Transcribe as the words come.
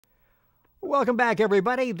Welcome back,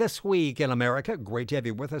 everybody. This Week in America. Great to have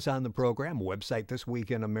you with us on the program. Website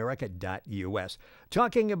thisweekinamerica.us.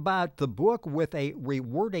 Talking about the book With A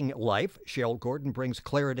Rewording Life. Sheryl Gordon brings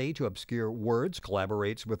clarity to obscure words,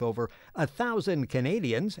 collaborates with over 1,000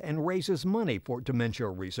 Canadians, and raises money for dementia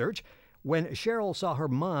research. When Sheryl saw her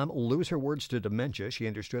mom lose her words to dementia, she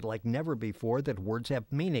understood like never before that words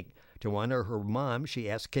have meaning. To honor her mom, she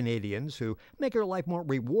asked Canadians who make her life more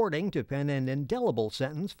rewarding to pen an indelible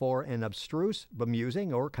sentence for an abstruse,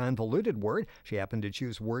 bemusing, or convoluted word. She happened to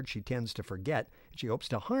choose words she tends to forget. She hopes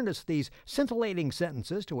to harness these scintillating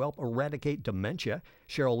sentences to help eradicate dementia.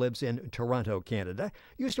 Sheryl lives in Toronto, Canada.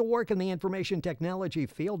 Used to work in the information technology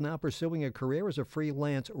field, now pursuing a career as a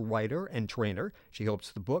freelance writer and trainer. She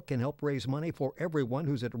hopes the book can help raise money for everyone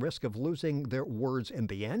who's at risk of losing their words in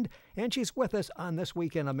the end. And she's with us on This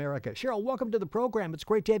Week in America. Sheryl, welcome to the program. It's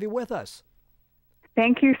great to have you with us.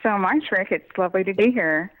 Thank you so much, Rick. It's lovely to be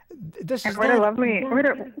here. What a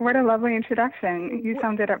lovely introduction. You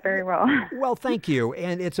summed it up very well. Well, thank you.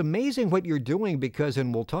 And it's amazing what you're doing because,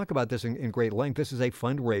 and we'll talk about this in great length, this is a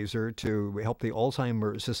fundraiser to help the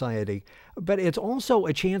Alzheimer's Society. But it's also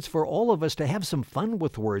a chance for all of us to have some fun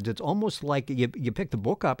with words. It's almost like you pick the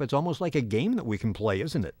book up. It's almost like a game that we can play,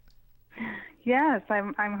 isn't it? Yes,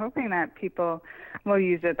 I'm hoping that people will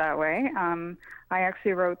use it that way. I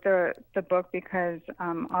actually wrote the book because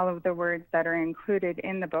all of the words that are included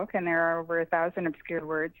in the book, and there are over 1,000 obscure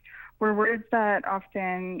words, were words that I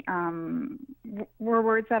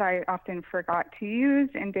often forgot to use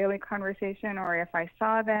in daily conversation, or if I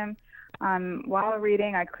saw them while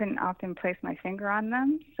reading, I couldn't often place my finger on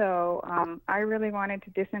them. So I really wanted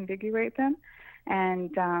to disambiguate them.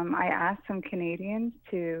 And I asked some Canadians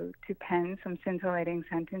to pen some scintillating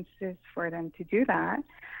sentences for them to do that.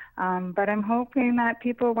 But I'm hoping that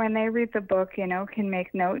people, when they read the book, can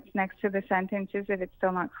make notes next to the sentences if it's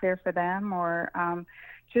still not clear for them, or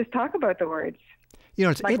just talk about the words.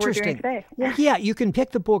 It's like interesting. We're doing today. Well, yeah, you can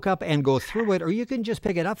pick the book up and go through it, or you can just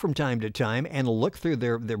pick it up from time to time and look through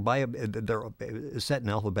their set in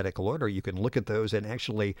alphabetical order. You can look at those and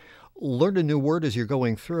actually learn a new word as you're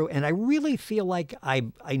going through. And I really feel like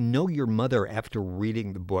I know your mother after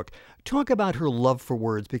reading the book. Talk about her love for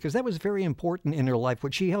words, because that was very important in her life.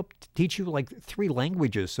 Would she help teach you like 3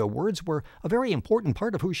 languages? So words were a very important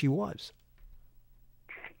part of who she was.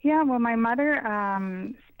 Yeah, well, my mother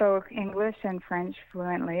spoke English and French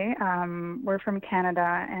fluently. We're from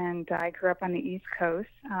Canada, and I grew up on the East Coast,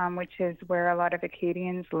 which is where a lot of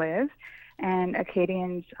Acadians live. And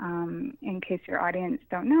Acadians, in case your audience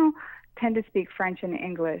don't know, tend to speak French and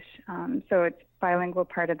English. So it's bilingual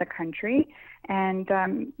part of the country. And,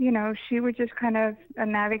 she would just kind of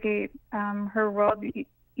navigate her world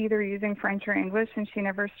either using French or English, and she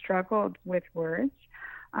never struggled with words.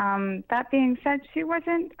 That being said, she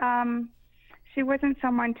wasn't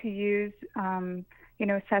someone to use,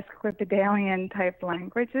 sesquipedalian type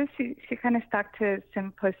languages. She kind of stuck to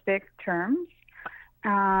simplistic terms.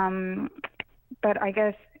 But I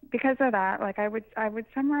guess because of that, like I would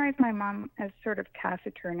summarize my mom as sort of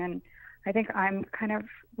taciturn, and I think I'm kind of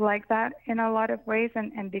like that in a lot of ways.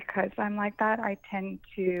 And because I'm like that, I tend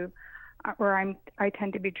to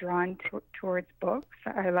be drawn towards books.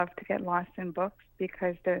 I love to get lost in books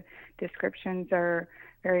because the descriptions are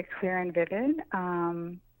very clear and vivid.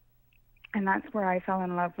 And that's where I fell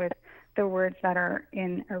in love with the words that are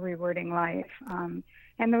in A Rewording Life.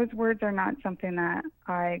 And those words are not something that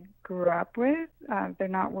I grew up with. They're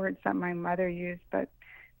not words that my mother used, but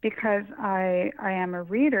because I am a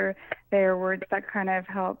reader, they are words that kind of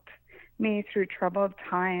helped me through troubled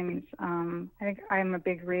times. I think I'm a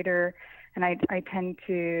big reader, and I tend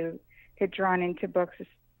to get drawn into books,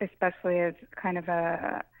 especially as kind of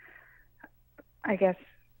I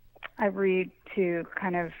read to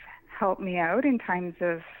kind of help me out in times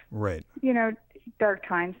of, right, dark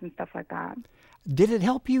times and stuff like that. Did it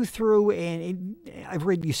help you through, and I've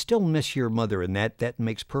read you still miss your mother, and that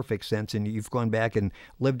makes perfect sense, and you've gone back and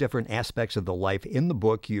lived different aspects of the life. In the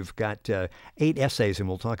book, you've got 8 essays, and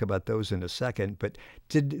we'll talk about those in a second, but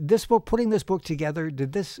did this book, putting this book together,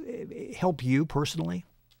 did this help you personally?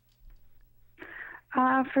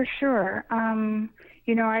 For sure.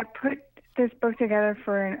 I put this book together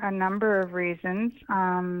for a number of reasons.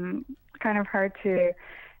 Kind of hard to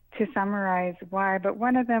summarize why, but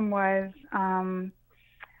one of them was, I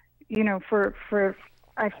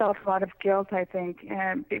felt a lot of guilt, I think,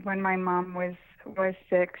 when my mom was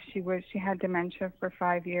sick. She had dementia for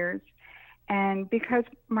 5 years. And because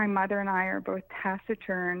my mother and I are both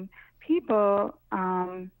taciturn people,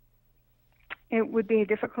 it would be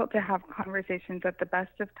difficult to have conversations at the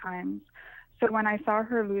best of times. So when I saw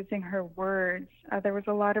her losing her words, there was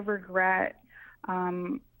a lot of regret,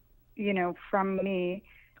 from me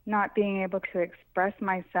not being able to express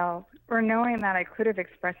myself, or knowing that I could have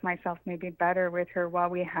expressed myself maybe better with her while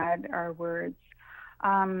we had our words.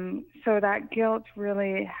 So that guilt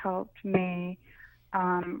really helped me.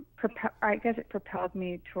 I guess it propelled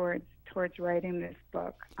me towards writing this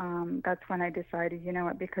book. That's when I decided, you know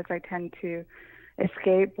what, because I tend to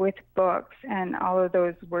escape with books and all of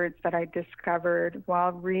those words that I discovered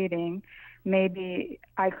while reading, maybe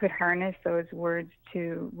I could harness those words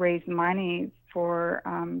to raise money for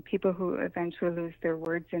people who eventually lose their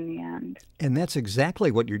words in the end. And that's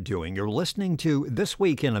exactly what you're doing. You're listening to This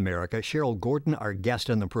Week in America. Sheryl Gordon, our guest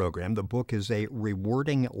on the program. The book is A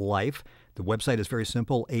Rewording Life. The website is very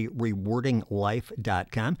simple,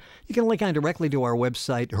 arewordinglife.com. You can link on directly to our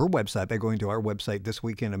website, her website, by going to our website,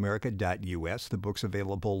 thisweekinamerica.us. The book's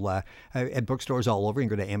available at bookstores all over. You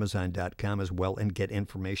can go to amazon.com as well and get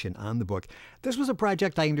information on the book. This was a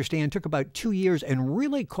project, I understand, took about 2 years and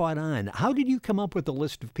really caught on. How did you come up with the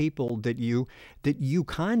list of people that you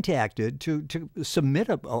contacted to submit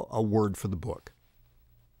a word for the book?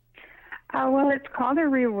 Well, it's called A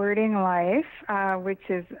Rewording Life, which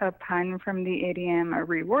is a pun from the idiom A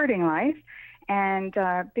Rewarding Life. And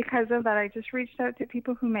because of that, I just reached out to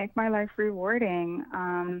people who make my life rewarding.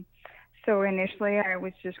 So initially, I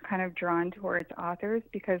was just kind of drawn towards authors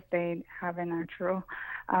because they have a natural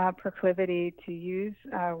proclivity to use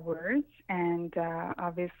words and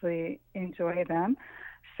obviously enjoy them.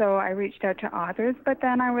 So I reached out to authors, but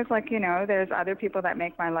then I was like, there's other people that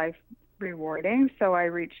make my life rewarding. So I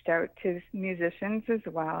reached out to musicians as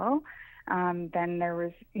well. Then there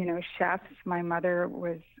was, chefs. My mother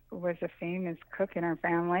was a famous cook in our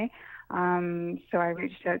family. So I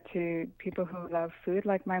reached out to people who love food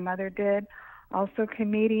like my mother did. Also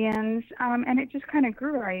comedians. And it just kind of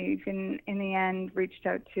grew. I even, in the end, reached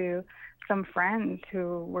out to some friends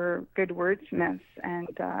who were good wordsmiths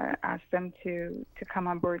and asked them to come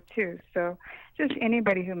on board too. So just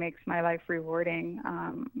anybody who makes my life rewarding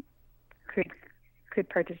could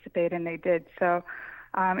participate, and they did. So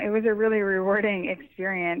it was a really rewarding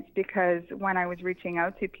experience because when I was reaching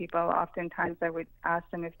out to people, oftentimes I would ask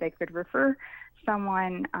them if they could refer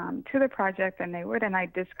someone to the project, and they would, and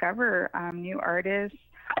I'd discover new artists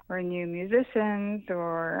or new musicians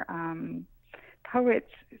or poets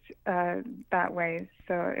that way.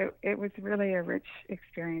 So it was really a rich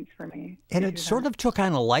experience for me. And it sort of took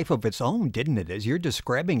on a life of its own, didn't it, as you're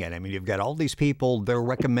describing it? I mean, you've got all these people, they're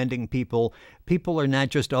recommending people. People are not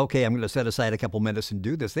just, okay, I'm going to set aside a couple minutes and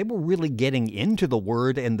do this. They were really getting into the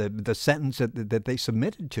word and the sentence that they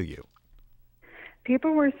submitted to you.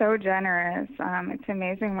 People were so generous. It's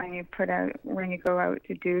amazing when you go out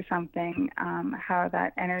to do something, how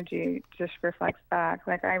that energy just reflects back.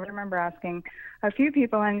 Like I remember asking a few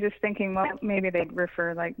people and just thinking, well, maybe they'd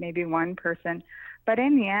refer like maybe one person. But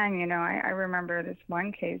in the end, I remember this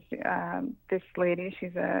one case, this lady,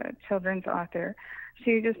 she's a children's author.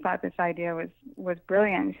 She just thought this idea was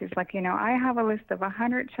brilliant. She's like, I have a list of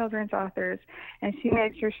 100 children's authors, and she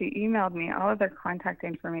made sure she emailed me all of their contact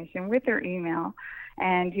information with their email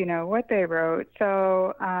and, what they wrote.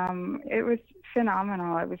 So it was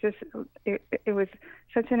phenomenal. It was just, it was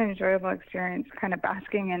such an enjoyable experience, kind of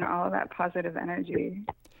basking in all of that positive energy.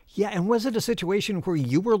 Yeah, and was it a situation where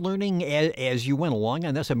you were learning as you went along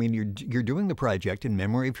on this? I mean, you're doing the project in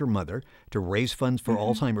memory of your mother to raise funds for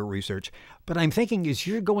Alzheimer's research. But I'm thinking as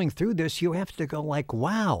you're going through this, you have to go like,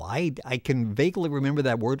 wow, I can vaguely remember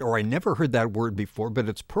that word, or I never heard that word before, but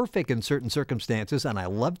it's perfect in certain circumstances, and I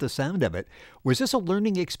love the sound of it. Was this a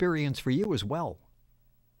learning experience for you as well?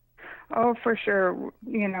 Oh, for sure.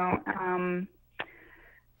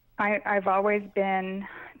 I've always been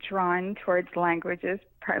drawn towards languages,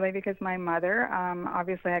 partly because my mother,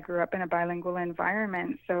 obviously I grew up in a bilingual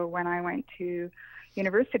environment. So when I went to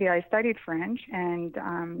university, I studied French.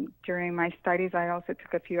 And during my studies, I also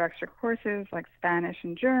took a few extra courses like Spanish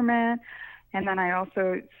and German. And then I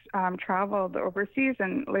also traveled overseas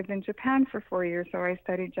and lived in Japan for 4 years. So I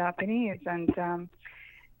studied Japanese. And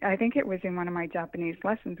I think it was in one of my Japanese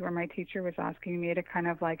lessons where my teacher was asking me to kind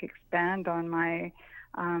of like expand on my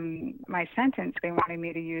sentence. They wanted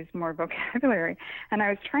me to use more vocabulary, and I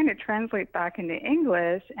was trying to translate back into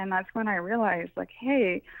English, and that's when I realized, like,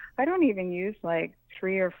 hey, I don't even use like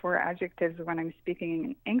 3 or 4 adjectives when I'm speaking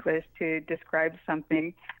in English to describe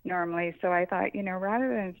something normally. So I thought, rather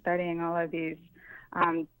than studying all of these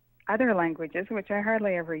other languages, which I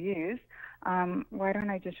hardly ever use, why don't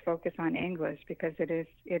I just focus on English, because it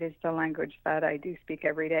is the language that I do speak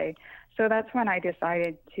every day. So that's when I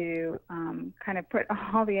decided to kind of put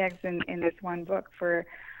all the eggs in this one book for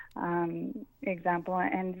example.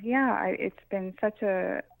 And yeah, it's been such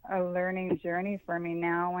a learning journey for me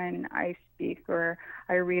now when I speak or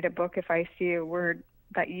I read a book. If I see a word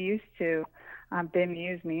that used to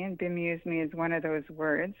bemuse me, and bemuse me is one of those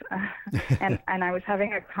words. and I was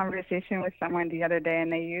having a conversation with someone the other day,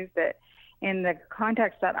 and they used it in the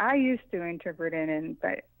context that I used to interpret it in,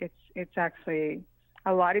 but it's actually,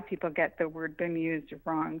 a lot of people get the word bemused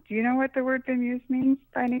wrong. Do you know what the word bemuse means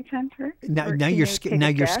by any chance? Now you're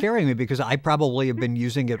scaring me, because I probably have been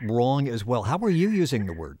using it wrong as well. How are you using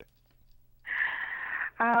the word?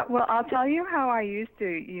 Well, I'll tell you how I used to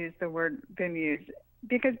use the word bemuse,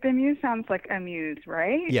 because bemuse sounds like amuse,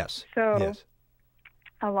 right? Yes. So yes.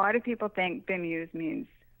 A lot of people think bemuse means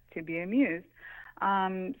to be amused.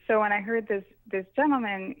 So when I heard this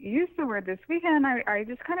gentleman use the word this weekend, I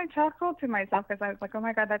just kind of chuckled to myself, because I was like, oh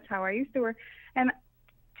my God, that's how I used to work. And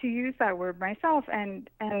to use that word myself. And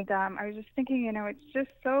I was just thinking, it's just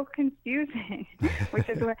so confusing, which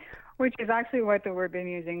is actually what the word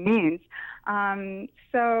bemusing means.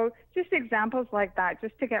 So just examples like that,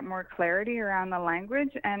 just to get more clarity around the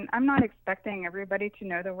language. And I'm not expecting everybody to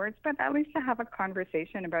know the words, but at least to have a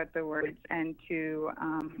conversation about the words and to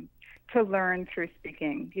learn through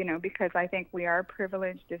speaking, because I think we are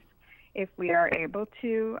privileged if we are able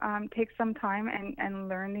to take some time and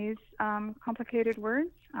learn these complicated words.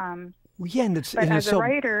 Yeah, and as a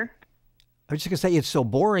writer, I was just going to say, it's so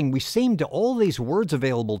boring. We seem to, all these words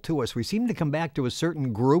available to us, we seem to come back to a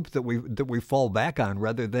certain group that we fall back on,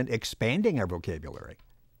 rather than expanding our vocabulary.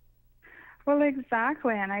 Well,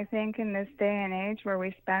 exactly. And I think in this day and age where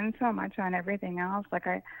we spend so much on everything else, like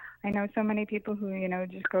I know so many people who,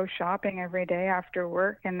 just go shopping every day after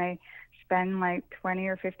work, and they spend like $20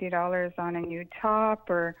 or $50 on a new top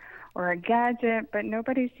or a gadget, but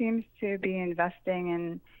nobody seems to be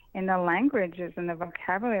investing in the languages and the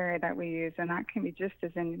vocabulary that we use, and that can be just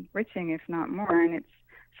as enriching, if not more, and it's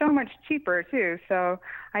so much cheaper too. So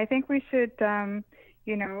I think we should,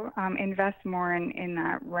 invest more in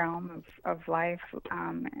that realm of life,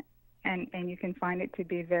 and you can find it to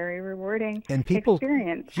be very rewarding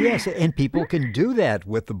experience. Yes, and people can do that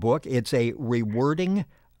with the book. It's A Rewording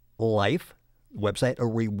Life. Website,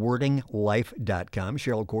 arewordinglife.com.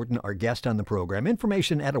 Sheryl Gordon, our guest on the program.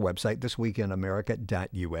 Information at our website,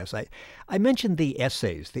 thisweekinamerica.us. I mentioned the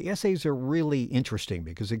essays. The essays are really interesting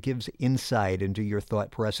because it gives insight into your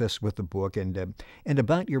thought process with the book and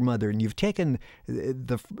about your mother. And you've taken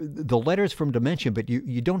the letters from dementia, but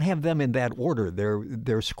you don't have them in that order.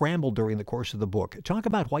 They're scrambled during the course of the book. Talk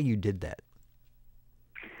about why you did that.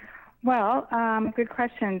 Well, good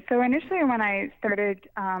question. So initially when I started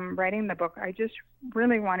writing the book, I just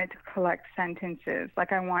really wanted to collect sentences.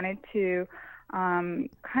 Like I wanted to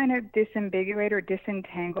kind of disambiguate or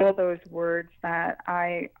disentangle those words that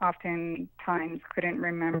I oftentimes couldn't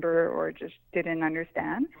remember or just didn't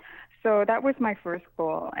understand. So that was my first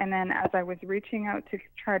goal. And then as I was reaching out to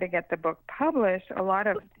try to get the book published, a lot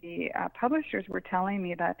of the publishers were telling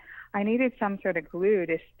me that I needed some sort of glue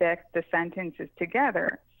to stick the sentences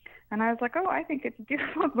together. And I was like, oh, I think it's a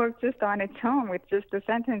beautiful book just on its own with just the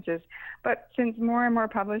sentences. But since more and more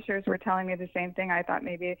publishers were telling me the same thing, I thought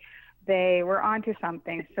maybe they were onto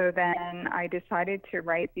something. So then I decided to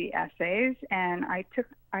write the essays, and I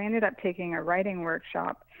ended up taking a writing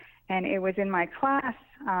workshop. And it was in my class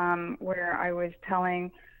where I was telling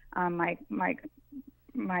my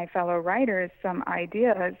fellow writers some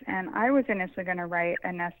ideas. And I was initially going to write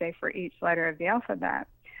an essay for each letter of the alphabet.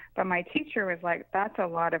 But my teacher was like, that's a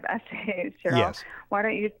lot of essays, Sheryl. Yes. Why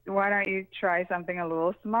don't you try something a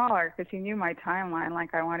little smaller? Because he knew my timeline.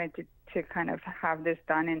 Like I wanted to kind of have this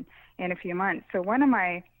done in a few months. So one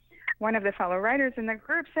of the fellow writers in the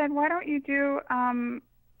group said, why don't you do,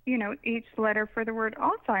 each letter for the word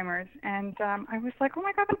Alzheimer's? And I was like, oh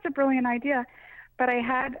my God, that's a brilliant idea. But I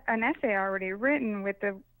had an essay already written with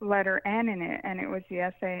the letter N in it, and it was the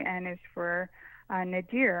essay N is for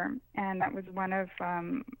Nadir, and that was one of,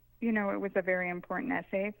 it was a very important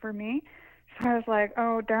essay for me. So I was like,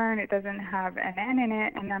 oh, darn, it doesn't have an N in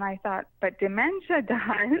it. And then I thought, but dementia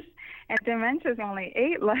does, and dementia is only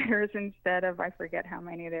 8 letters instead of, I forget how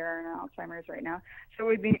many there are in Alzheimer's right now. So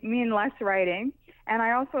it would mean less writing. And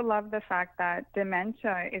I also love the fact that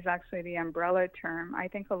dementia is actually the umbrella term. I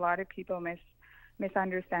think a lot of people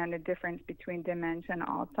misunderstand the difference between dementia and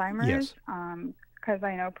Alzheimer's. Yes. Because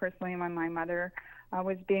I know personally when my mother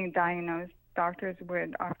was being diagnosed, doctors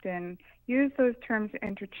would often use those terms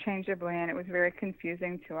interchangeably, and it was very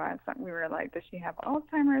confusing to us. We were like, does she have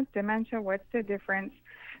Alzheimer's, dementia? What's the difference?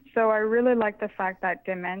 So I really like the fact that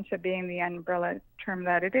dementia, being the umbrella term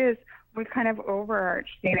that it is, would kind of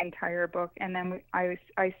overarch the entire book. And then I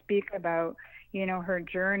speak about, her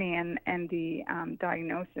journey and the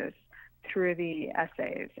diagnosis through the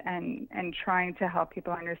essays, and trying to help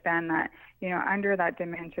people understand that, under that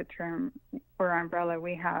dementia term or umbrella,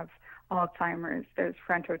 we have Alzheimer's, there's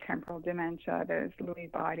frontotemporal dementia, there's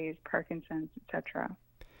Lewy bodies, Parkinson's, etc.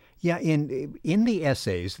 Yeah, in the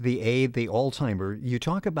essays, the Alzheimer, you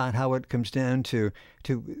talk about how it comes down to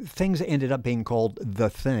things that ended up being called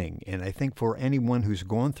the thing. And I think for anyone who's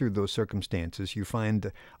gone through those circumstances, you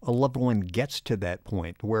find a loved one gets to that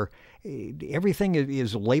point where everything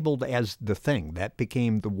is labeled as the thing. That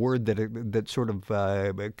became the word that sort of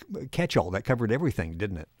catch-all that covered everything,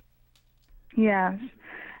 didn't it? Yes,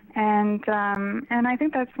 and I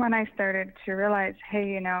think that's when I started to realize,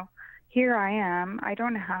 hey, here I am. I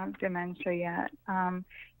don't have dementia yet.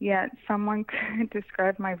 Yet someone could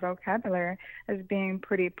describe my vocabulary as being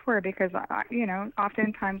pretty poor because,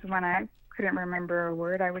 oftentimes when I couldn't remember a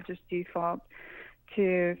word, I would just default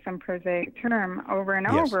to some prosaic term over and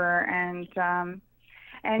Yes. over. And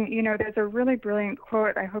there's a really brilliant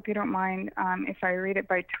quote. I hope you don't mind if I read it,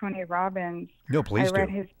 by Tony Robbins. No, please I read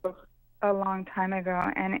do. his book a long time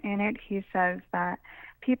ago, and in it he says that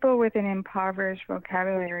people with an impoverished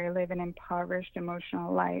vocabulary live an impoverished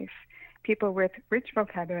emotional life. People with rich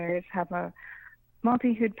vocabularies have a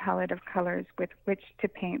multi-hued palette of colors with which to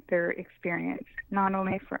paint their experience, not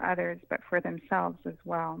only for others, but for themselves as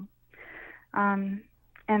well. And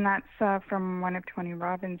that's from one of Tony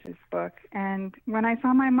Robbins' book. And when I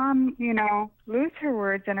saw my mom, lose her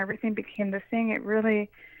words and everything became the thing, it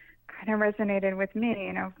really kind of resonated with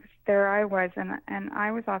me, there I was, and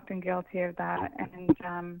I was often guilty of that.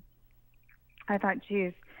 And I thought,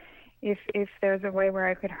 geez, if there's a way where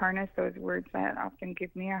I could harness those words that often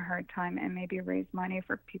give me a hard time and maybe raise money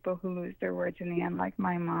for people who lose their words in the end, like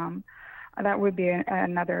my mom, that would be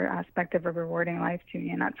another aspect of a rewarding life to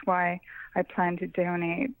me. And that's why I plan to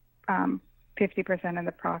donate 50% of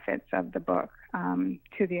the profits of the book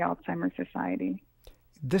to the Alzheimer's Society.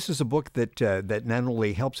 This is a book that not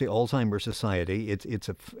only helps the Alzheimer's Society. It's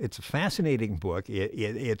a fascinating book.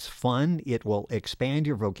 It's fun. It will expand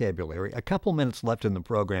your vocabulary. A couple minutes left in the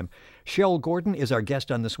program. Sheryl Gordon is our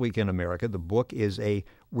guest on This Week in America. The book is A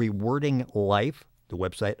Rewording Life. The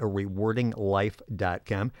website,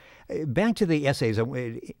 arewordinglife.com. Back to the essays.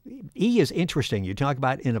 E is interesting. You talk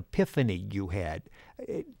about an epiphany you had.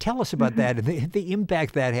 Tell us about that and the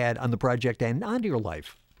impact that had on the project and on your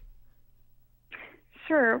life.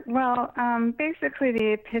 Sure. Well, basically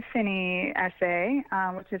the Epiphany essay,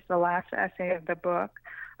 which is the last essay of the book,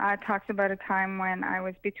 talks about a time when I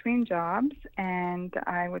was between jobs and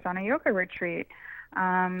I was on a yoga retreat.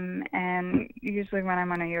 And usually when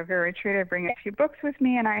I'm on a yoga retreat, I bring a few books with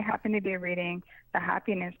me, and I happen to be reading The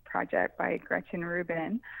Happiness Project by Gretchen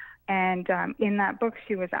Rubin. And in that book,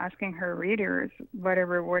 she was asking her readers what a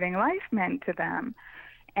rewarding life meant to them.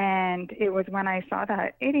 And it was when I saw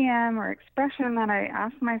that idiom or expression that I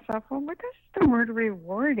asked myself, well, what does the word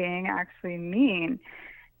rewarding actually mean?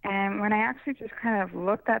 And when I actually just kind of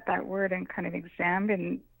looked at that word and kind of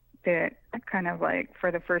examined it kind of like for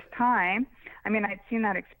the first time, I mean, I'd seen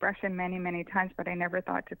that expression many, many times, but I never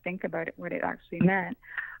thought to think about it, what it actually meant.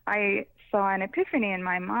 I saw an epiphany in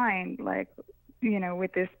my mind, like,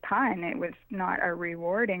 with this pun, it was not a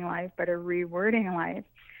rewarding life, but a rewording life.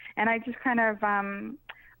 And I just kind of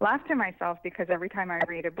laugh to myself because every time I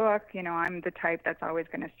read a book, I'm the type that's always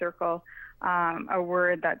going to circle a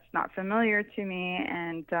word that's not familiar to me.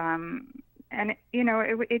 And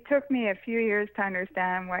it took me a few years to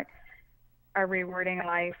understand what a rewarding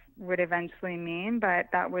life would eventually mean. But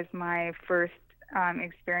that was my first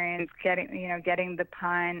experience getting the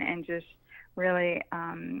pun and just really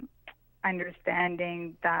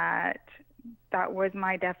understanding that was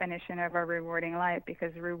my definition of a rewarding life,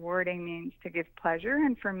 because rewarding means to give pleasure.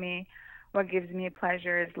 And for me, what gives me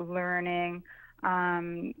pleasure is learning,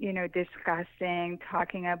 discussing,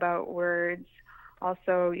 talking about words.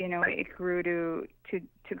 Also, it grew to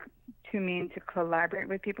mean to collaborate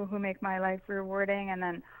with people who make my life rewarding. And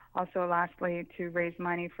then also lastly, to raise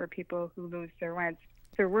money for people who lose their words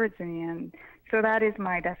in the end. So that is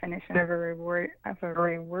my definition of a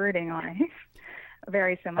rewarding life.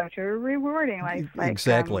 Very similar to a rewarding life.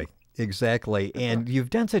 Exactly. And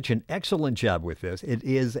you've done such an excellent job with this. It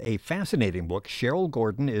is a fascinating book. Sheryl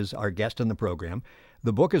Gordon is our guest on the program.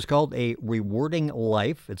 The book is called A Rewording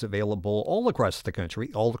Life. It's available all across the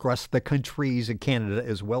country, all across the countries in Canada,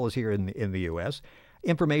 as well as here in the U.S.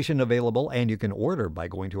 Information available, and you can order by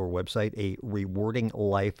going to our website,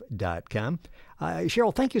 arewordinglife.com.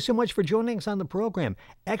 Sheryl, thank you so much for joining us on the program.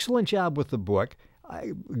 Excellent job with the book.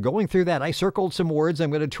 Going through that, I circled some words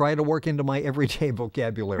I'm going to try to work into my everyday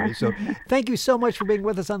vocabulary. So thank you so much for being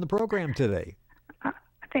with us on the program today.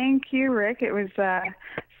 Thank you, Rick. It was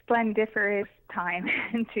splendiferous time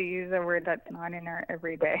to use a word that's not in our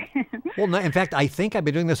everyday. Well, no, in fact, I think I've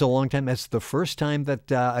been doing this a long time. That's the first time that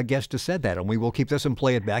a guest has said that, and we will keep this and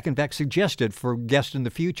play it back. In fact, suggest it for guests in the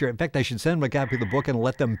future. In fact, I should send them a copy of the book and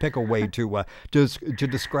let them pick a way to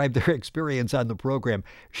describe their experience on the program.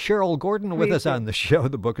 Sheryl Gordon with us on the show.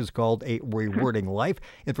 The book is called A Rewording Life.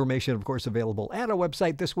 Information, of course, available at our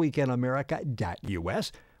website,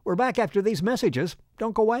 thisweekinamerica.us. We're back after these messages.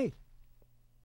 Don't go away.